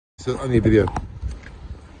It's only a video.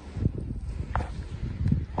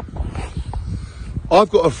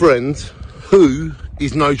 I've got a friend who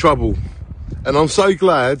is no trouble, and I'm so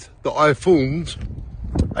glad that I formed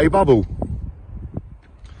a bubble.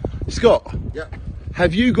 Scott, Yep.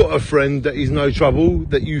 have you got a friend that is no trouble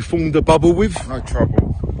that you formed a bubble with? No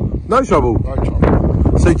trouble. No trouble? No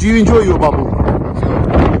trouble. So do you enjoy your bubble?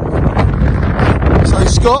 So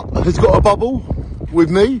Scott has got a bubble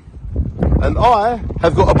with me, and I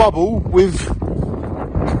have got a bubble with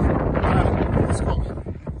Scott.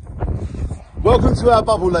 Welcome to our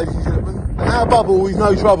bubble, ladies and gentlemen. And our bubble is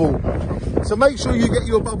no trouble. So make sure you get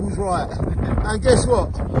your bubbles right. And guess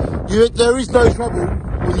what? There is no trouble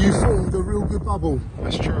when you formed a real good bubble.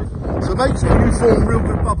 That's true. So make sure you form real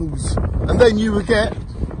good bubbles, and then you will get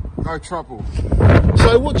no trouble.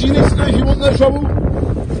 So what do you need to do if you want no trouble?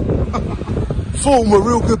 Form a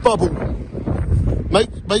real good bubble.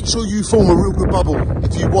 Make sure you form a real good bubble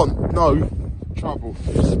if you want no Trouble.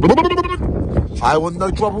 I want no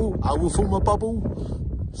trouble. I will form a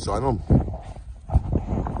bubble. Sign on.